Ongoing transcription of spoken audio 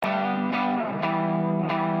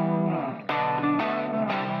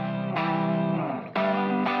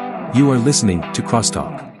You are listening to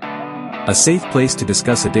Crosstalk, a safe place to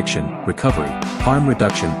discuss addiction, recovery, harm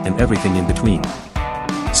reduction, and everything in between.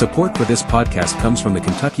 Support for this podcast comes from the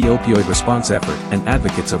Kentucky Opioid Response Effort and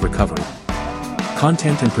Advocates of Recovery.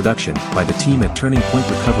 Content and production by the team at Turning Point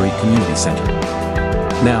Recovery Community Center.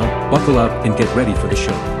 Now, buckle up and get ready for the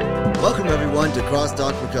show. Welcome everyone to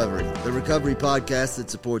Crosstalk Recovery, the recovery podcast that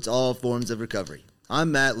supports all forms of recovery.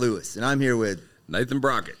 I'm Matt Lewis, and I'm here with Nathan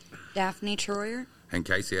Brockett, Daphne Troyer, and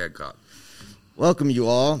Casey Adcock. Welcome you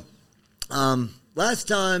all. Last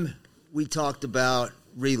time we talked about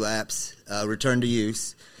relapse, return to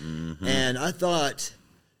use, and I thought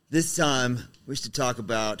this time we should talk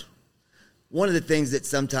about one of the things that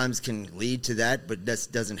sometimes can lead to that, but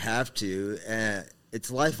doesn't have to. It's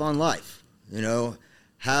life on life. You know,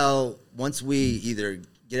 how once we either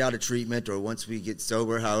get out of treatment or once we get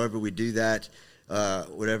sober, however we do that,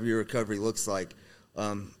 whatever your recovery looks like,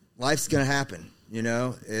 life's going to happen. You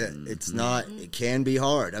know, it's not, it can be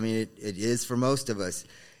hard. I mean, it is for most of us.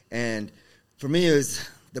 And for me,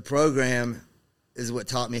 the program is what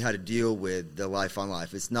taught me how to deal with the life on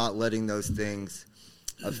life. It's not letting those things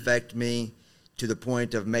affect me to the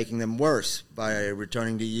point of making them worse by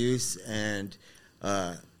returning to use and,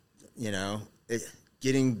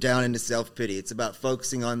 getting down into self-pity. It's about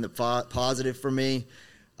focusing on the positive for me.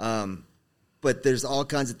 But there's all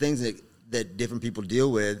kinds of things that different people deal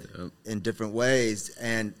with in different ways,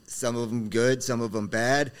 and some of them good, some of them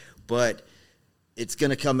bad, but it's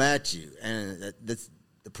going to come at you. And that's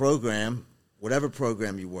the program, whatever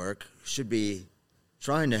program you work, should be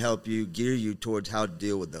trying to help you, gear you towards how to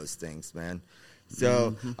deal with those things, man.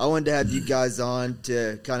 So I wanted to have you guys on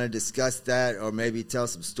to kind of discuss that, or maybe tell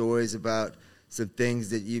some stories about some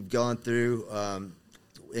things that you've gone through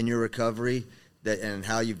in your recovery and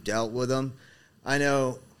how you've dealt with them. I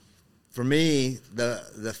know for me,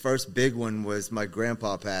 the first big one was my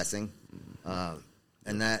grandpa passing,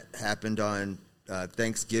 and that happened on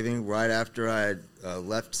Thanksgiving, right after I had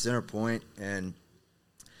left Centerpoint, and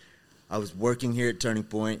I was working here at Turning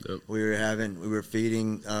Point. Yep. We were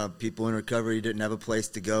feeding people in recovery who didn't have a place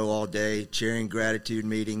to go all day, chairing gratitude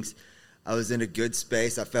meetings. I was in a good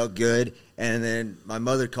space. I felt good, and then my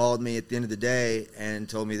mother called me at the end of the day and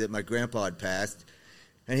told me that my grandpa had passed.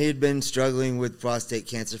 And he had been struggling with prostate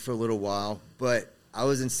cancer for a little while, but I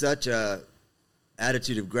was in such a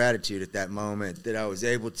attitude of gratitude at that moment that I was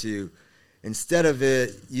able to, instead of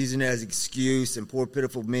it using it as an excuse and poor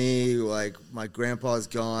pitiful me, like my grandpa's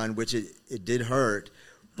gone, which it did hurt,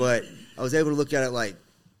 but I was able to look at it like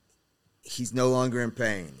he's no longer in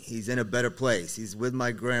pain. He's in a better place. He's with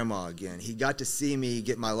my grandma again. He got to see me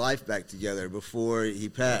get my life back together before he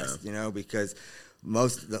passed, because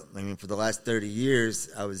for the last 30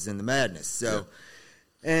 years, I was in the madness. So,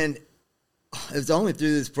 and it was only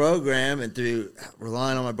through this program and through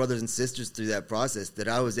relying on my brothers and sisters through that process that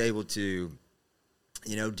I was able to,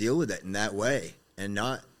 deal with it in that way and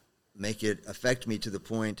not make it affect me to the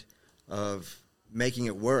point of making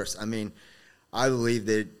it worse. I mean, I believe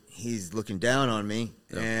that he's looking down on me,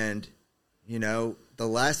 and, the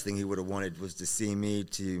last thing he would have wanted was to see me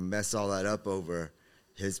to mess all that up over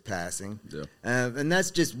his passing. Yeah. And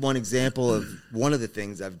that's just one example of one of the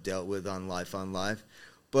things I've dealt with on Life on Life.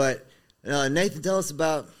 But Nathan, tell us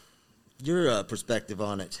about your perspective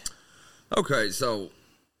on it. Okay, so,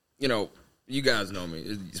 you guys know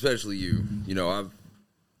me, especially you. I've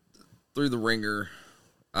through the ringer,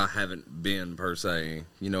 I haven't been per se.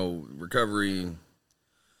 Recovery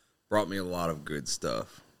brought me a lot of good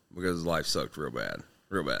stuff because life sucked real bad.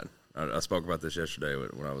 I spoke about this yesterday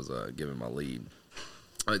when I was giving my lead.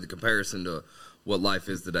 Like the comparison to what life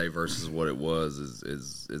is today versus what it was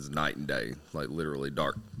is night and day, like literally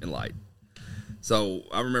dark and light. So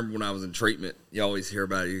I remember when I was in treatment, you always hear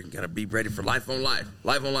about you gotta be ready for life on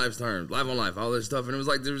life's terms, life on life, all this stuff. And it was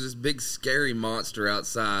like there was this big scary monster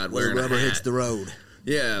outside where the rubber hits the road.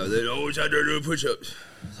 Yeah, they always had to do push-ups.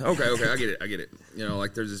 Okay, I get it.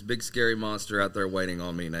 Like there's this big scary monster out there waiting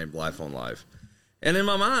on me named Life on Life. And in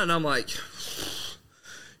my mind, I'm like,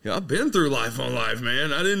 I've been through life on life,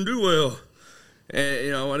 man. I didn't do well.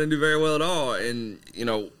 And, I didn't do very well at all. And,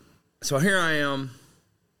 so here I am,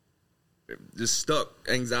 just stuck,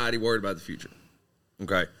 anxiety, worried about the future.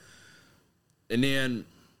 Okay. And then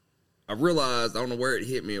I realized, I don't know where it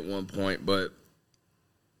hit me at one point, but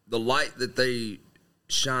the light that they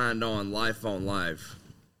shined on life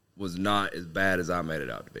was not as bad as I made it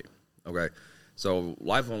out to be. Okay. So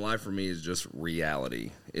life on life for me is just reality.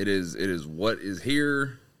 It is what is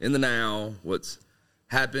here in the now, what's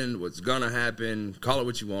happened, what's gonna happen, call it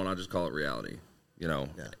what you want, I'll just call it reality,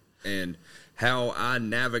 and how I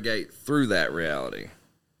navigate through that reality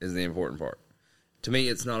is the important part. to me,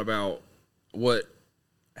 it's not about what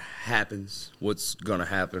happens, what's going to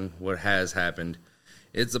happen, what has happened.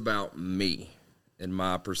 It's about me and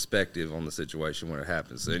my perspective on the situation when it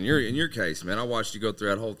happens. So in your case, man, I watched you go through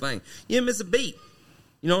that whole thing. You didn't miss a beat.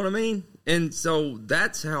 You know what I mean? And so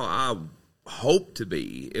that's how I hope to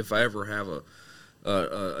be if I ever have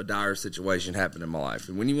a dire situation happen in my life.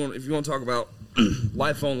 And if you want to talk about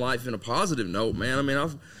life on life in a positive note, man, I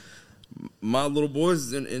mean, my little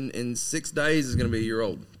boy's in 6 days is going to be a year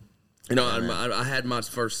old. You know, I had my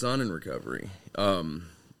first son in recovery.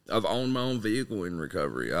 I've owned my own vehicle in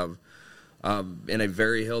recovery. I'm in a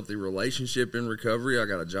very healthy relationship in recovery. I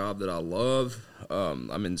got a job that I love.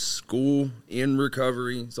 I'm in school in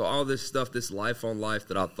recovery. So all this stuff, this life on life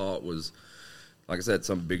that I thought was, like I said,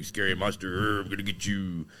 some big scary monster, I'm going to get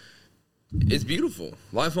you. It's beautiful.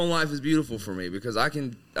 Life on life is beautiful for me because I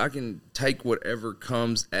can take whatever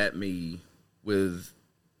comes at me with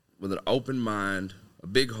an open mind, a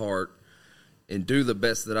big heart, and do the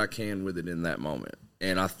best that I can with it in that moment.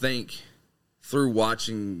 And I think through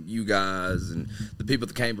watching you guys and the people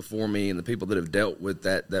that came before me and the people that have dealt with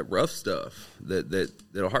that rough stuff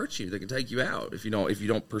that'll hurt you, that can take you out if you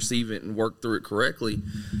don't perceive it and work through it correctly.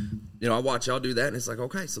 You know, I watch y'all do that, and it's like,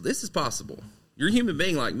 okay, so this is possible. You're a human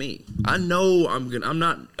being like me. I know I'm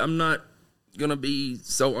not gonna be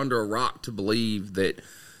so under a rock to believe that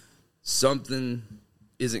something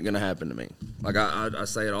isn't going to happen to me. Like I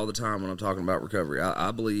say it all the time when I'm talking about recovery.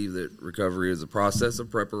 I believe that recovery is a process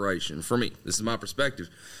of preparation for me. This is my perspective,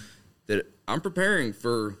 that I'm preparing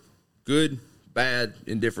for good, bad,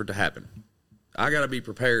 indifferent to happen. I got to be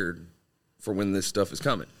prepared for when this stuff is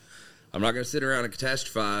coming. I'm not going to sit around and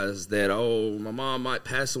catastrophize that, oh, my mom might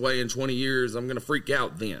pass away in 20 years. I'm going to freak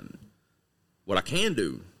out then. What I can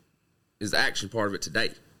do is the action part of it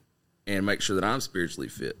today and make sure that I'm spiritually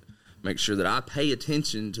fit. Make sure that I pay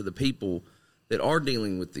attention to the people that are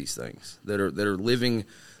dealing with these things, that are living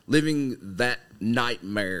that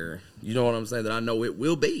nightmare. You know what I'm saying? That I know it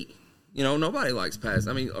will be. You know, nobody likes past.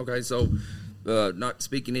 I mean, okay, so not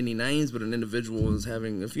speaking any names, but an individual is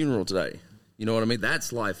having a funeral today. You know what I mean?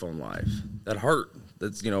 That's life on life. That hurt.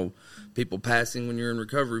 That's, you know, people passing when you're in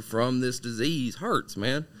recovery from this disease hurts,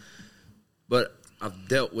 man. But I've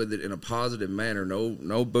dealt with it in a positive manner.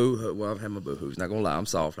 No boo. Well, I've had my boo-hoos. Not gonna lie, I'm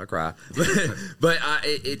soft. I cry, but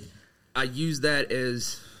I use that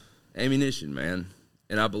as ammunition, man.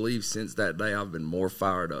 And I believe since that day, I've been more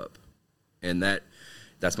fired up, and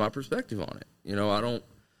that's my perspective on it. You know, I'm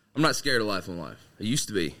not scared of life on life. I used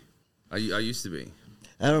to be. I used to be.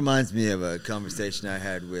 That reminds me of a conversation I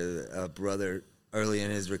had with a brother early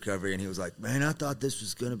in his recovery, and he was like, "Man, I thought this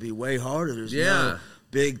was gonna be way harder. There's no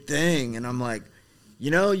big thing," and I'm like,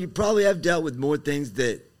 you know, you probably have dealt with more things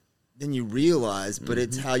than you realize, but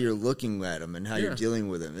it's how you're looking at them and how you're dealing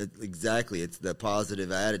with them. Exactly. It's the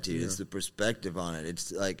positive attitude. Yeah. It's the perspective on it.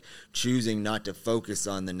 It's like choosing not to focus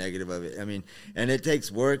on the negative of it. I mean, and it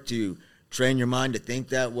takes work to train your mind to think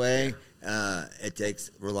that way. It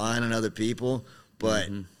takes relying on other people. But,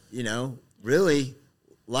 you know, really,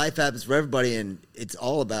 life happens for everybody, and it's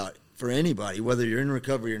all about, for anybody, whether you're in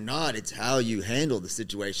recovery or not, it's how you handle the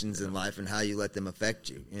situations in life and how you let them affect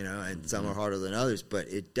you, you know, and some are harder than others, but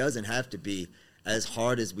it doesn't have to be as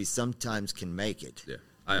hard as we sometimes can make it. Yeah.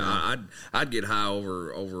 I'd get high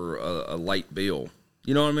over a late bill.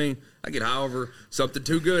 You know what I mean? I get high over something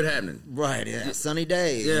too good happening. Right, yeah. Sunny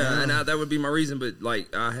day. Yeah, and that would be my reason, but,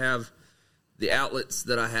 like, I have the outlets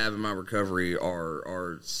that I have in my recovery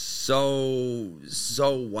are so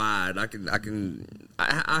wide. I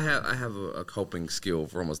have a coping skill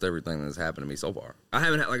for almost everything that's happened to me so far. I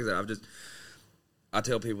haven't had, like I said, I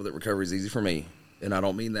tell people that recovery is easy for me, and I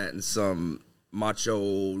don't mean that in some macho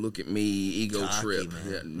look at me ego cocky trip.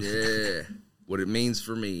 Man. Yeah. What it means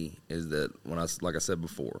for me is that like I said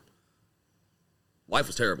before, life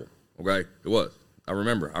was terrible. Okay, it was. I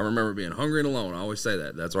remember being hungry and alone. I always say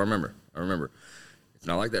that. That's what I remember. It's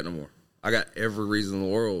not like that no more. I got every reason in the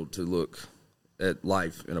world to look at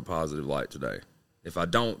life in a positive light today. If I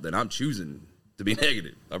don't, then I'm choosing to be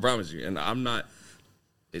negative. I promise you. And I'm not.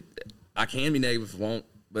 I can be negative if I want,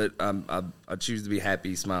 but I choose to be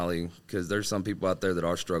happy, smiley, because there's some people out there that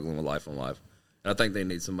are struggling with life on life. And I think they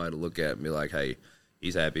need somebody to look at and be like, hey,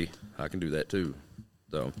 he's happy. I can do that too.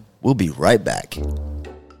 So we'll be right back.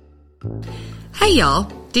 Hey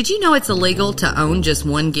y'all, did you know it's illegal to own just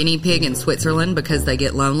one guinea pig in Switzerland because they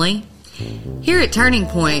get lonely? Here at Turning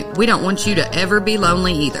Point, we don't want you to ever be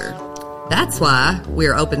lonely either. That's why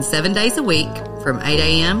we're open 7 days a week from 8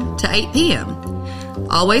 a.m. to 8 p.m.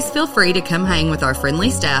 Always feel free to come hang with our friendly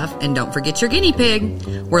staff, and don't forget your guinea pig.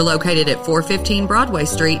 We're located at 415 Broadway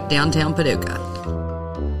Street, downtown Paducah.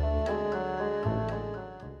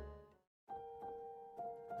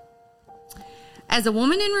 As a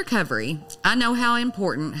woman in recovery, I know how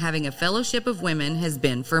important having a fellowship of women has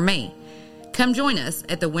been for me. Come join us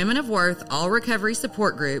at the Women of Worth All Recovery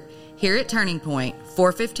Support Group here at Turning Point,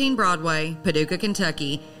 415 Broadway, Paducah,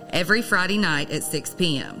 Kentucky, every Friday night at 6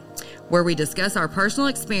 p.m., where we discuss our personal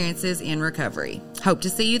experiences in recovery. Hope to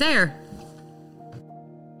see you there.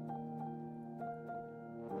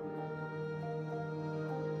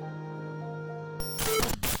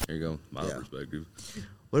 There you go. My perspective.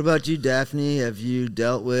 What about you, Daphne? Have you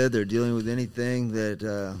dealt with or dealing with anything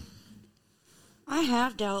that... I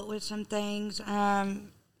have dealt with some things.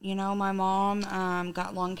 You know, my mom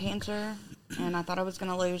got lung cancer, and I thought I was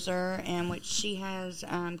going to lose her, and which she has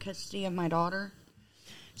custody of my daughter.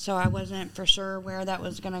 So I wasn't for sure where that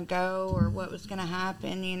was going to go or what was going to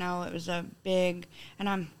happen. You know, it was a big, and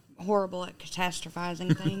I'm horrible at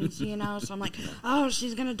catastrophizing things, you know. So I'm like, oh,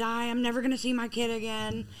 she's going to die. I'm never going to see my kid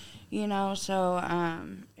again, you know. So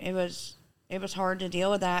it was hard to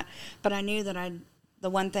deal with that. But I knew that the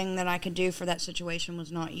one thing that I could do for that situation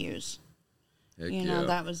was not use. Heck you know,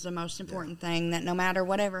 that was the most important thing, that no matter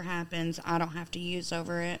whatever happens, I don't have to use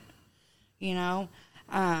over it, you know.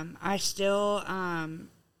 I still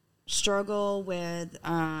struggle with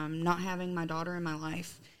not having my daughter in my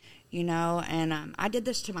life, you know, and I did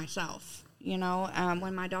this to myself, you know.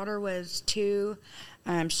 When my daughter was 2,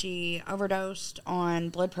 she overdosed on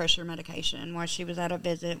blood pressure medication while she was at a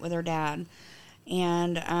visit with her dad,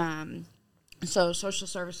 and so social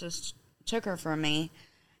services took her from me.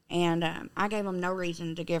 And I gave them no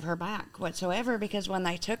reason to give her back whatsoever, because when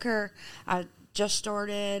they took her, I just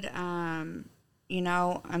started, you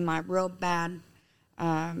know, on my real bad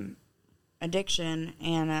addiction,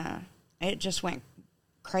 and it just went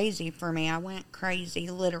crazy for me. I went crazy,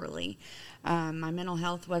 literally. My mental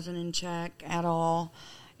health wasn't in check at all,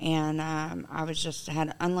 and I was just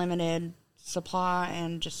had unlimited supply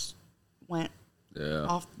and just went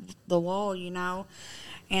off the wall, you know.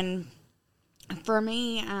 And for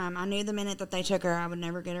me, I knew the minute that they took her, I would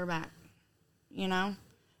never get her back, you know?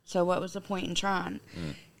 So what was the point in trying?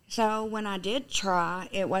 So when I did try,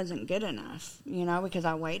 it wasn't good enough, you know, because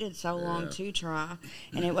I waited so long to try,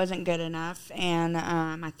 and it wasn't good enough. And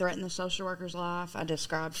I threatened the social worker's life. I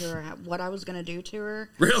described to her what I was going to do to her.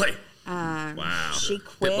 Really? Wow. She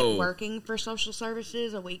quit working for social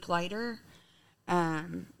services a week later.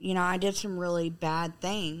 You know, I did some really bad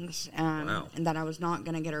things, and that I was not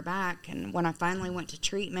going to get her back. And when I finally went to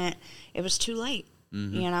treatment, it was too late,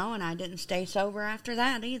 you know, and I didn't stay sober after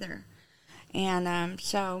that either. And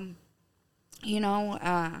so, you know,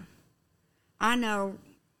 I know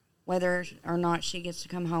whether or not she gets to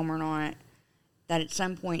come home or not, that at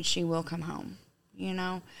some point she will come home, you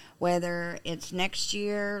know, whether it's next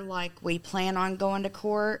year, like we plan on going to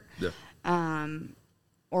court,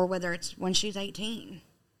 or whether it's when she's 18,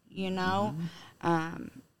 you know.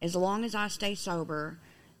 As long as I stay sober,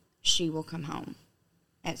 she will come home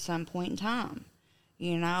at some point in time,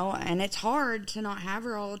 you know. And it's hard to not have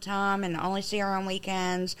her all the time and only see her on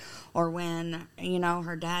weekends, or when, you know,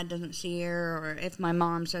 her dad doesn't see her, or if my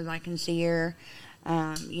mom says I can see her.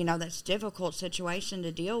 You know, that's a difficult situation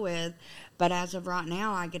to deal with. But as of right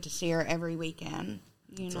now, I get to see her every weekend.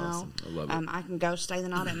 You know, awesome. I love it. I can go stay the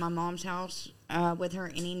night at my mom's house with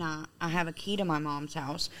her any night. I have a key to my mom's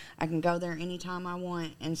house. I can go there anytime I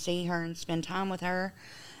want and see her and spend time with her.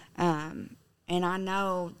 And I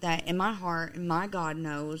know that in my heart, and my God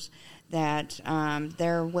knows that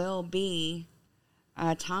there will be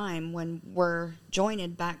a time when we're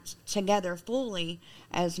joined back together fully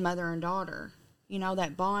as mother and daughter. You know,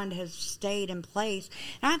 that bond has stayed in place.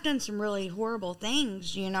 And I've done some really horrible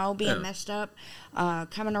things, you know, being messed up,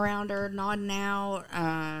 coming around her, nodding out,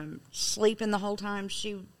 sleeping the whole time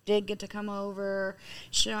she did get to come over,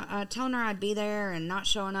 telling her I'd be there and not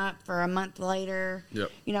showing up for a month later.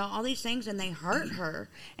 You know, all these things, and they hurt her.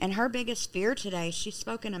 And her biggest fear today, she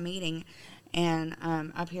spoke in a meeting and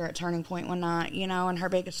up here at Turning Point one night, you know, and her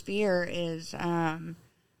biggest fear is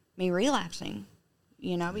me relapsing.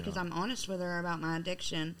 You know, because I'm honest with her about my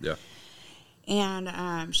addiction.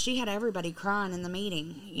 And she had everybody crying in the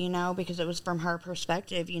meeting, you know, because it was from her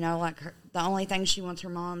perspective, you know, like the only thing she wants her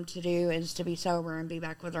mom to do is to be sober and be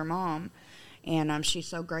back with her mom. And she's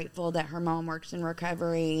so grateful that her mom works in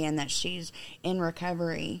recovery and that she's in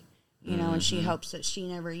recovery, you know, and she hopes that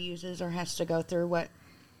she never uses or has to go through what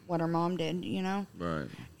her mom did, you know. Right.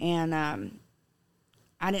 And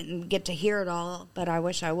I didn't get to hear it all, but I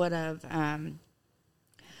wish I would have.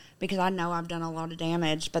 Because I know I've done a lot of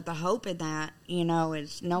damage. But the hope in that, you know,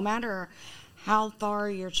 is no matter how far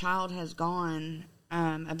your child has gone,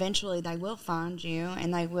 eventually they will find you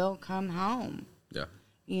and they will come home.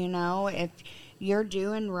 You know, if you're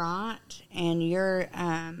doing right and you're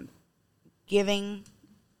giving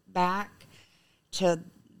back to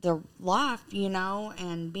the life, you know,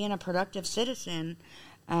 and being a productive citizen,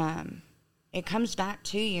 it comes back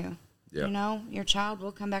to you. Yeah. You know, your child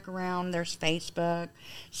will come back around. There's Facebook,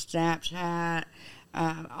 Snapchat,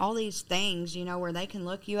 all these things, you know, where they can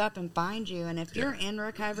look you up and find you. And if you're in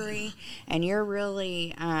recovery and you're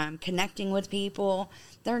really connecting with people,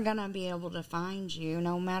 they're going to be able to find you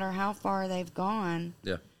no matter how far they've gone.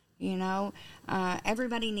 Yeah. You know,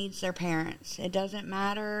 everybody needs their parents. It doesn't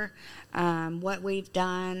matter what we've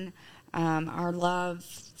done. Our love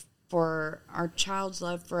for our child's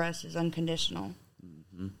love for us is unconditional.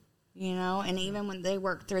 Mm-hmm. You know, and even when they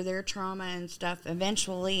work through their trauma and stuff,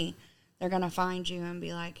 eventually they're going to find you and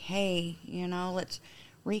be like, hey, you know, let's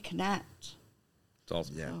reconnect. It's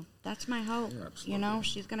awesome. Yeah. So that's my hope. Absolutely. You know,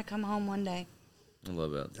 she's going to come home one day. I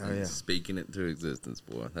love that. Oh, yeah. Speaking it to existence,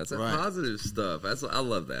 boy. That's that Right. positive stuff. I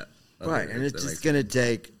love that. Right, and it's just going to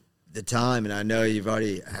take the time, and I know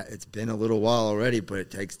it's been a little while already, but it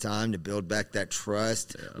takes time to build back that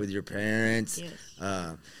trust with your parents.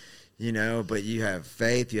 Yes. You know, but you have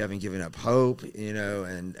faith, you haven't given up hope, you know,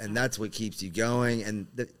 and that's what keeps you going. And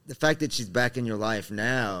the fact that she's back in your life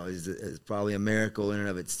now is probably a miracle in and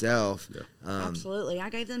of itself. Yeah. Absolutely. I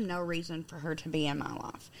gave them no reason for her to be in my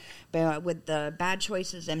life. But with the bad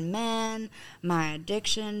choices in men, my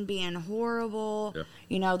addiction being horrible,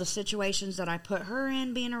 you know, the situations that I put her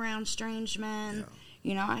in, being around strange men,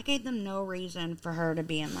 you know, I gave them no reason for her to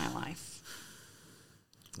be in my life.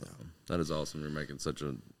 That is awesome. You're making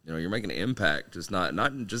you're making an impact, just not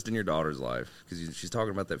just in your daughter's life, because she's talking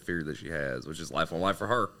about that fear that she has, which is life on life for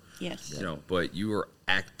her. Yes. You know, but you are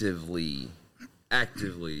actively,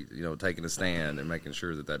 you know, taking a stand and making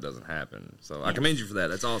sure that doesn't happen. So I commend you for that.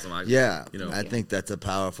 That's awesome. I think that's a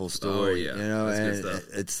powerful story. Oh, yeah. You know, That's and good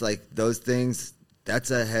stuff. it's like those things.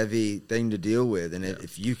 That's a heavy thing to deal with, and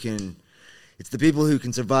if you can. It's the people who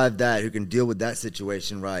can survive that, who can deal with that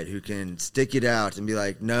situation right, who can stick it out and be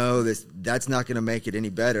like, no, that's not going to make it any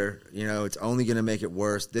better. You know, it's only going to make it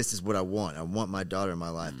worse. This is what I want. I want my daughter in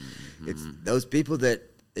my life. Mm-hmm. It's those people that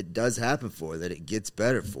it does happen for, that it gets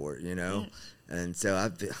better for, you know. Yes. And so,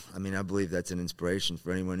 I believe that's an inspiration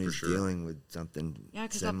for anyone who's dealing with something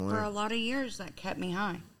similar. For a lot of years, that kept me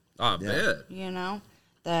high. I bet. You know?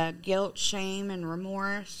 The guilt, shame, and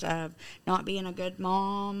remorse of not being a good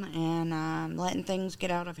mom and letting things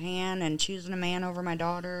get out of hand and choosing a man over my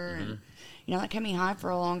daughter. Mm-hmm. And, you know, that kept me high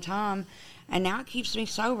for a long time. And now it keeps me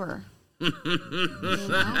sober. You know?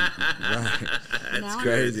 Right. That's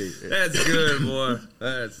crazy. That's good, boy.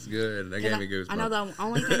 That's good. That gave me goosebumps. I know the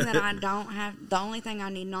only thing that I don't have, the only thing I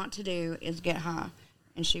need not to do is get high,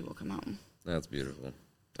 and she will come home. That's beautiful.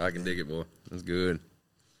 I can dig it, boy. That's good.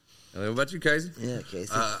 What about you, Casey? Yeah,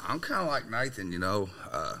 Casey. I'm kind of like Nathan, you know.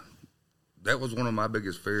 That was one of my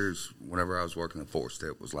biggest fears whenever I was working the fourth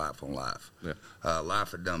step was life on life. Yeah.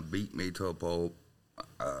 Life had done beat me to a pulp.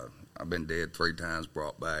 I've been dead 3 times,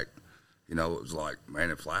 brought back. You know, it was like, man,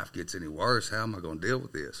 if life gets any worse, how am I going to deal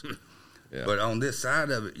with this? Yeah. But on this side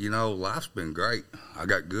of it, you know, life's been great. I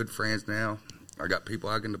got good friends now. I got people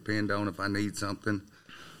I can depend on if I need something.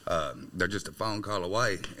 They're just a phone call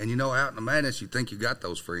away. And, you know, out in the madness, you think you got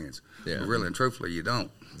those friends. Yeah. But really and truthfully, you don't.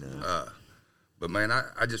 No. But, man,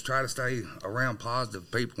 I just try to stay around positive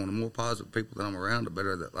people. And the more positive people that I'm around, the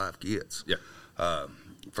better that life gets. Yeah.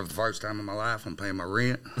 For the first time in my life, I'm paying my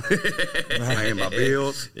rent, paying my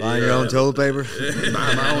bills. Buying your own toilet paper?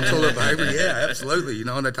 Buying my own toilet paper, yeah, absolutely. You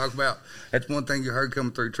know, and they talk about, that's one thing you heard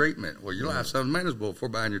coming through treatment. Well, your life's unmanageable before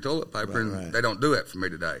buying your toilet paper, and they don't do that for me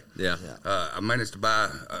today. Yeah. I managed to buy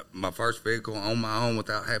my first vehicle on my own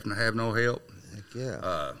without having to have no help. Heck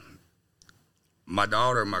yeah. My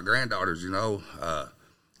daughter and my granddaughters, you know,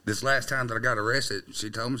 this last time that I got arrested,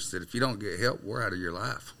 she told me, she said, if you don't get help, we're out of your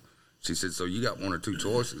life. She said, so you got 1 or 2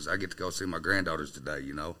 choices. I get to go see my granddaughters today,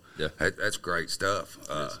 you know. Yeah. That's great stuff.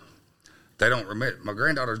 They don't remember, my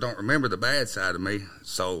granddaughters don't remember the bad side of me,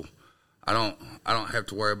 so I don't have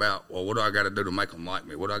to worry about, well, what do I got to do to make them like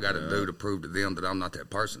me? What do I got to do to prove to them that I'm not that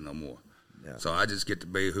person no more? Yeah. So I just get to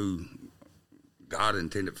be who God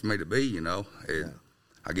intended for me to be, you know.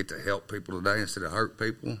 I get to help people today instead of hurt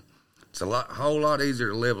people. It's a whole lot easier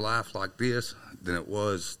to live life like this than it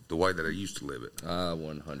was the way that I used to live it.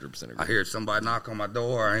 100% agree. I hear somebody knock on my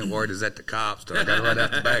door. I ain't worried is that the cops. Do I got to run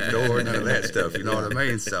out the back door? None of that stuff. You know what I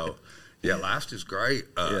mean? So, yeah, life's just great.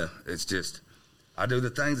 It's just I do the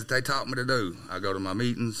things that they taught me to do. I go to my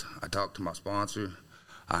meetings. I talk to my sponsor.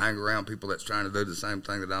 I hang around people that's trying to do the same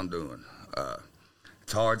thing that I'm doing.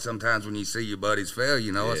 It's hard sometimes when you see your buddies fail.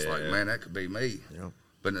 You know, it's like, man, that could be me. Yep.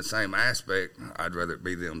 But in the same aspect, I'd rather it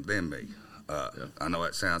be them than me. I know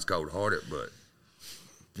that sounds cold-hearted, but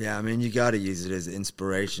Yeah, I mean, you got to use it as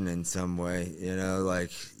inspiration in some way, you know,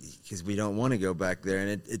 like, because we don't want to go back there,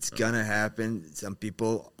 and it's going to happen. Some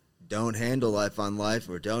people don't handle life on life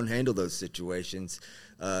or don't handle those situations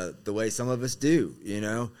the way some of us do, you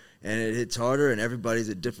know, and it hits harder, and everybody's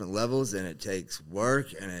at different levels, and it takes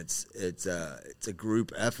work, and it's a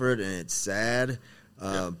group effort, and it's sad,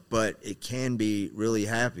 but it can be really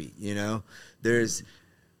happy, you know. There's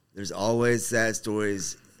always sad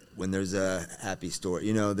stories when there's a happy story.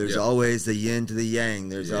 You know, there's always the yin to the yang.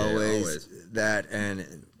 There's always that,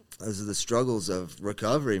 and those are the struggles of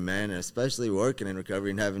recovery, man, and especially working in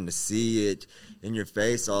recovery and having to see it in your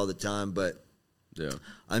face all the time. But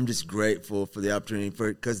I'm just grateful for the opportunity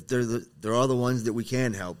because they're all the ones that we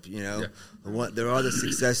can help, you know. There are the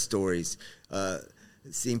success stories.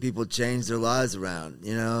 Seeing people change their lives around,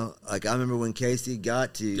 you know. Like, I remember when Casey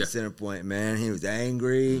got to Center Point, man, he was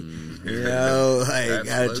angry, you know, like,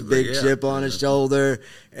 had a big chip on his shoulder.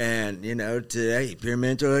 And, you know, today, peer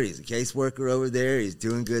mentor, he's a caseworker over there. He's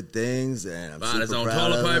doing good things, and I'm buying super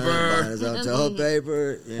proud of him. Buying his own toilet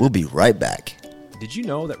paper. You know. We'll be right back. Did you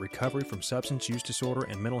know that recovery from substance use disorder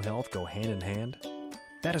and mental health go hand in hand?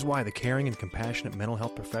 That is why the caring and compassionate mental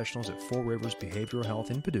health professionals at Four Rivers Behavioral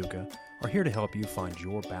Health in Paducah are here to help you find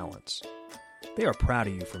your balance. They are proud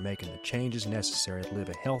of you for making the changes necessary to live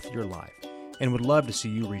a healthier life and would love to see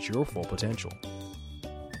you reach your full potential.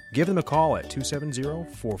 Give them a call at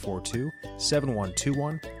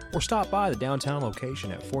 270-442-7121 or stop by the downtown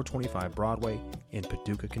location at 425 Broadway in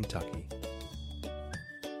Paducah, Kentucky.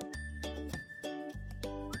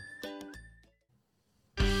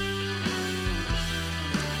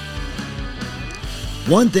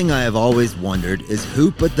 One thing I have always wondered is who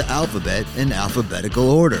put the alphabet in alphabetical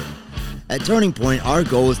order. At Turning Point, our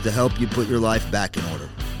goal is to help you put your life back in order.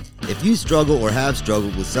 If you struggle or have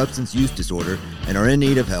struggled with substance use disorder and are in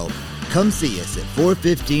need of help, come see us at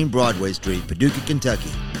 415 Broadway Street, Paducah,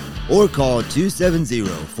 Kentucky, or call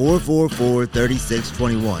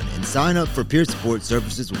 270-444-3621 and sign up for peer support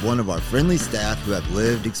services with one of our friendly staff who have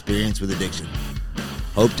lived experience with addiction.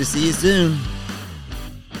 Hope to see you soon.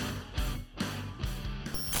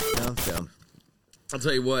 So. I'll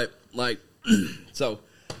tell you what, like, so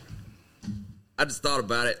I just thought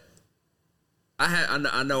about it.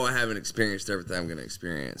 I know I haven't experienced everything I'm going to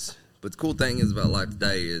experience, but the cool thing is about life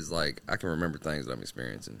today is, like, I can remember things that I'm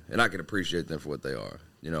experiencing, and I can appreciate them for what they are.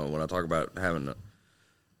 You know, when I talk about having a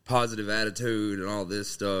positive attitude and all this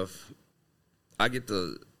stuff, I get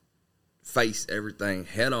to face everything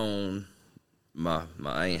head on.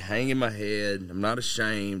 I ain't hanging my head. I'm not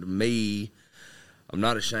ashamed of me. I'm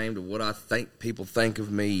not ashamed of what I think people think of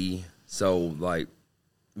me. So, like,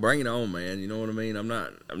 bring it on, man. You know what I mean? I'm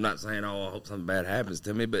not saying, oh, I hope something bad happens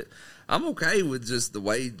to me, but I'm okay with just the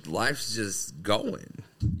way life's just going.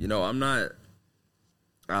 You know, I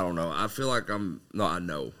don't know. I feel like I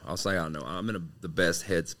know. I'll say I know. I'm in the best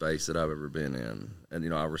headspace that I've ever been in. And, you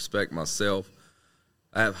know, I respect myself.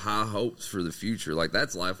 I have high hopes for the future. Like,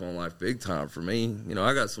 that's life on life big time for me. You know,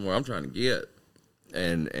 I got somewhere I'm trying to get.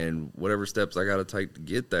 And whatever steps I got to take to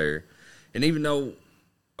get there. And even though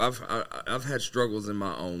I've had struggles in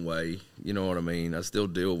my own way, you know what I mean? I still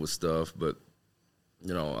deal with stuff, but,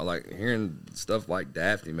 you know, I like hearing stuff like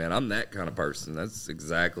Daphne, man. I'm that kind of person. That's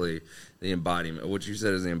exactly the embodiment. What you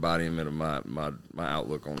said is the embodiment of my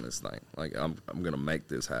outlook on this thing. Like, I'm going to make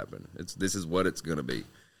this happen. This is what it's going to be.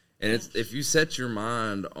 And if you set your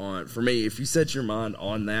mind on, for me, if you set your mind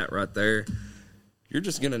on that right there, you're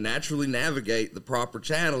just going to naturally navigate the proper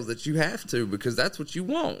channels that you have to, because that's what you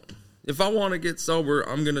want. If I want to get sober,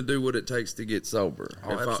 I'm going to do what it takes to get sober.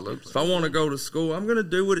 Oh, absolutely. If I want to go to school, I'm going to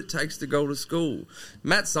do what it takes to go to school.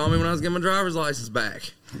 Matt saw me when I was getting my driver's license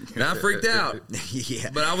back, and I freaked out.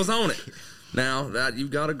 But I was on it. Now, that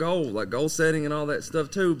you've got a goal, like goal setting and all that stuff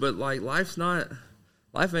too, but like life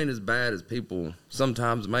ain't as bad as people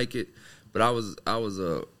sometimes make it. But I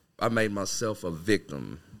made myself a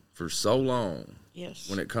victim for so long. Yes.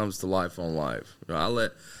 When it comes to life on life, you know,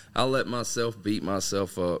 I let myself beat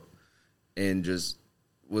myself up, and just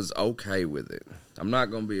was okay with it. I'm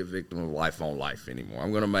not going to be a victim of life on life anymore.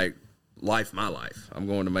 I'm going to make life my life. I'm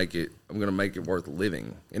going to make it worth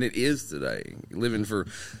living, and it is today. Living for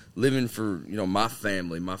you know, my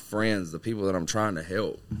family, my friends, the people that I'm trying to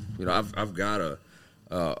help. You know, I've got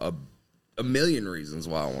a million reasons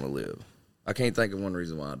why I want to live. I can't think of one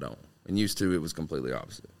reason why I don't. And used to, it was completely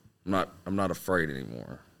opposite. I'm not afraid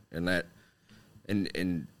anymore, and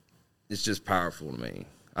it's just powerful to me.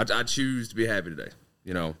 I choose to be happy today,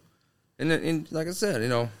 you know, and like I said, you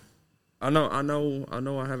know, I know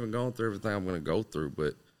I haven't gone through everything I'm going to go through,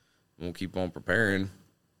 but I'm going to keep on preparing,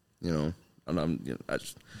 you know, And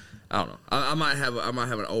I don't know. I might have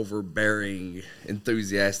an overbearing,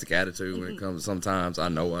 enthusiastic attitude when it comes. Sometimes I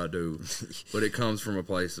know I do, but it comes from a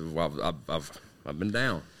place of I've been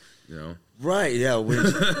down, you know. Right, yeah.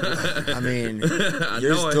 I mean,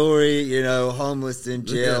 your story, homeless in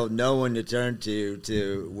jail, no one to turn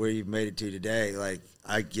to where you've made it to today. Like,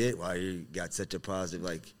 I get why you got such a positive,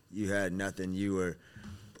 like, you had nothing. You were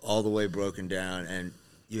all the way broken down, and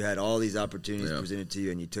you had all these opportunities presented to you,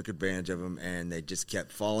 and you took advantage of them, and they just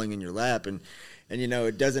kept falling in your lap. And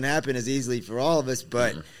it doesn't happen as easily for all of us,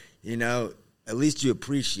 but, at least you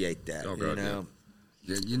appreciate that,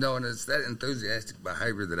 Yeah, and it's that enthusiastic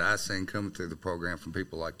behavior that I've seen coming through the program from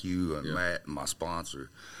people like you and Matt and my sponsor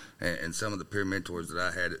and some of the peer mentors that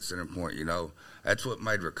I had at Centerpoint. That's what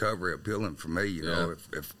made recovery appealing for me.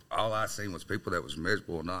 If all I seen was people that was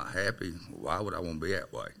miserable and not happy, why would I want to be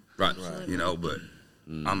that way? Right. But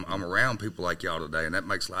I'm around people like y'all today, and that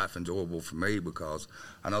makes life enjoyable for me because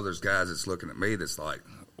I know there's guys that's looking at me that's like,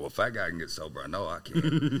 well, if that guy can get sober, I know I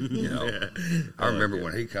can. I remember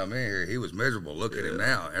when he come in here, he was miserable. Look at him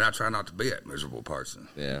now, and I try not to be that miserable person.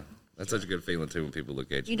 Yeah, that's such a good feeling too when people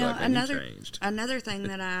look at you. Another thing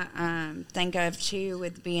that I think of too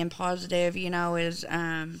with being positive, is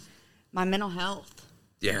my mental health.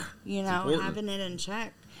 Yeah, having it in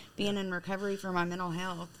check, being in recovery for my mental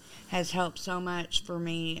health has helped so much for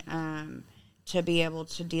me to be able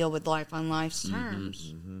to deal with life on life's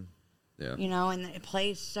terms. Mm-hmm. Yeah. And it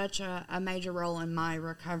plays such a major role in my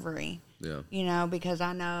recovery. Yeah. Because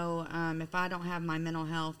I know if I don't have my mental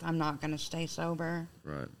health, I'm not going to stay sober.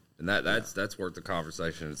 Right. And that's worth the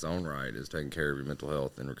conversation in its own right, is taking care of your mental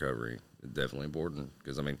health in recovery. It's definitely important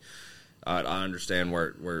because, I understand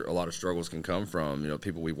where a lot of struggles can come from.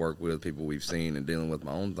 People we work with, people we've seen, and dealing with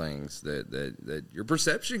my own things. That your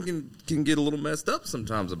perception can get a little messed up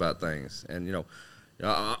sometimes about things. And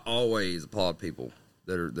I always applaud people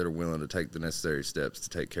that are willing to take the necessary steps to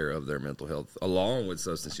take care of their mental health, along with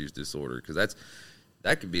substance use disorder, because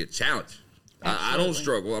that can be a challenge. I don't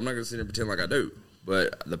struggle. I'm not going to sit here and pretend like I do.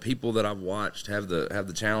 But the people that I've watched have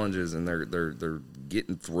the challenges, and they're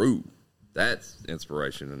getting through. That's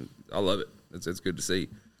inspiration, and I love it. It's good to see.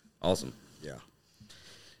 Awesome.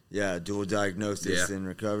 Yeah, dual diagnosis and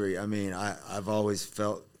recovery. I've always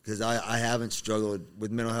felt, because I haven't struggled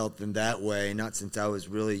with mental health in that way, not since I was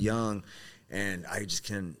really young, and I just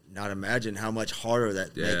can not imagine how much harder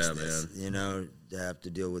that makes this, to have to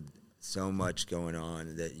deal with so much going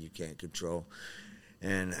on that you can't control.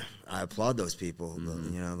 And I applaud those people,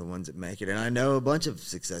 the ones that make it. And I know a bunch of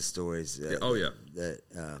success stories that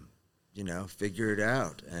figure it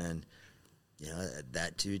out. And,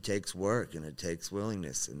 that too takes work, and it takes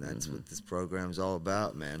willingness. And that's what this program's all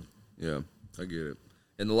about, man. Yeah, I get it.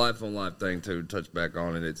 And the Life on Life thing, too, touch back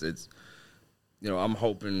on it. It's I'm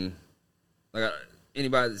hoping,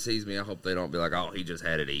 anybody that sees me, I hope they don't be like, oh, he just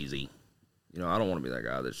had it easy. I don't want to be that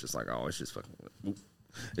guy that's just like, oh, it's just fucking,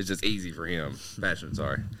 it's just easy for him. Passion,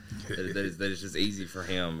 sorry. that is just easy for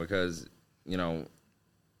him because,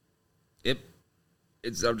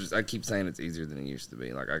 I keep saying it's easier than it used to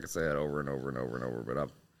be. Like, I could say that over and over and over and over,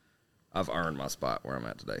 but I've earned my spot where I'm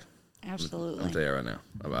at today. Absolutely. I'm telling you right now.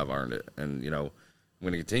 I've earned it. And, I'm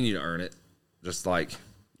going to continue to earn it, just like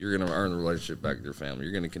you're going to earn the relationship back with your family.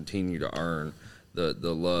 You're going to continue to earn the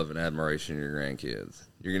love and admiration of your grandkids.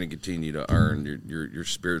 You're going to continue to earn your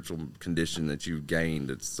spiritual condition that you've gained.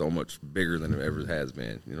 That's so much bigger than it ever has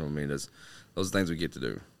been. You know what I mean? Those are things we get to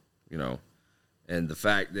do, And the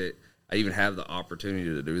fact that I even have the opportunity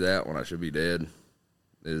to do that when I should be dead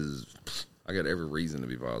I got every reason to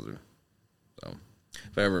be positive. So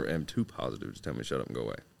if I ever am too positive, just tell me shut up and go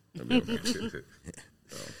away. That'd be okay.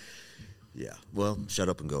 Yeah. Well, shut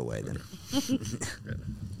up and go away then.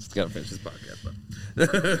 Just got to finish this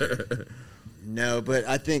podcast. No, but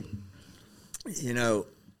I think,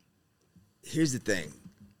 here's the thing.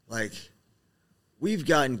 Like, we've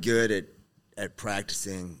gotten good at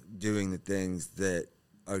practicing doing the things that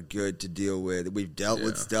are good to deal with. We've dealt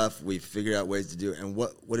with stuff. We've figured out ways to do it. And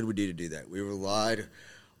what did we do to do that? We relied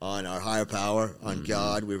on our higher power, on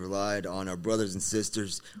God. We relied on our brothers and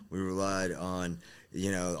sisters. We relied on,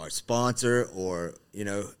 our sponsor or,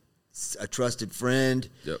 a trusted friend.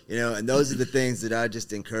 Yep. And those are the things that I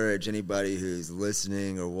just encourage anybody who's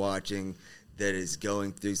listening or watching that is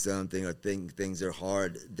going through something or think things are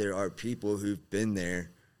hard. There are people who've been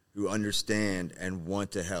there who understand and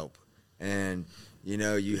want to help. And,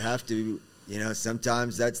 you have to,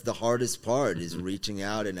 sometimes that's the hardest part is reaching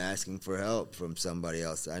out and asking for help from somebody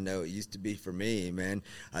else. I know it used to be for me, man.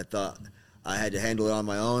 I thought I had to handle it on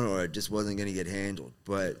my own or it just wasn't going to get handled.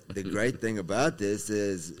 But the great thing about this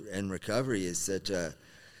is, and recovery is such a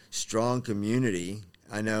strong community.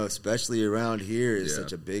 I know, especially around here, is Yeah.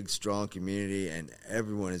 such a big, strong community, and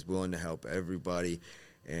everyone is willing to help everybody.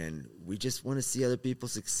 And we just want to see other people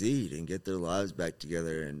succeed and get their lives back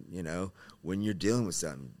together. And, you know, when you're dealing with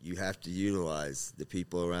something, you have to utilize the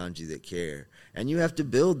people around you that care. And you have to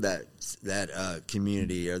build that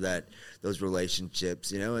community or those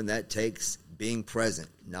relationships, you know, and that takes being present,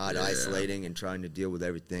 not isolating and trying to deal with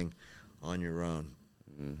everything on your own.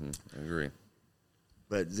 I agree.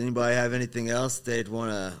 But does anybody have anything else they'd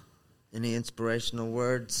want to, any inspirational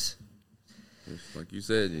words? Just like you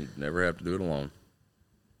said, you never have to do it alone.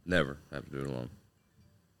 Never have to do it alone.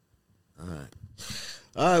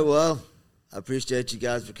 All right, well, I appreciate you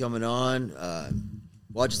guys for coming on.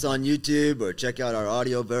 Watch us on YouTube or check out our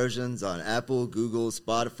audio versions on Apple, Google,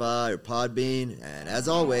 Spotify, or Podbean. And as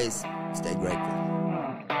always, stay grateful.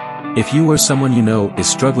 If you or someone you know is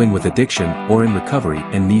struggling with addiction or in recovery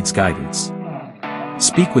and needs guidance,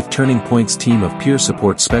 speak with Turning Point's team of peer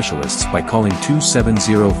support specialists by calling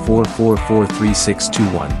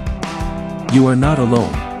 270-444-3621. You are not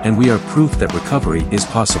alone, and we are proof that recovery is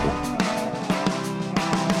possible.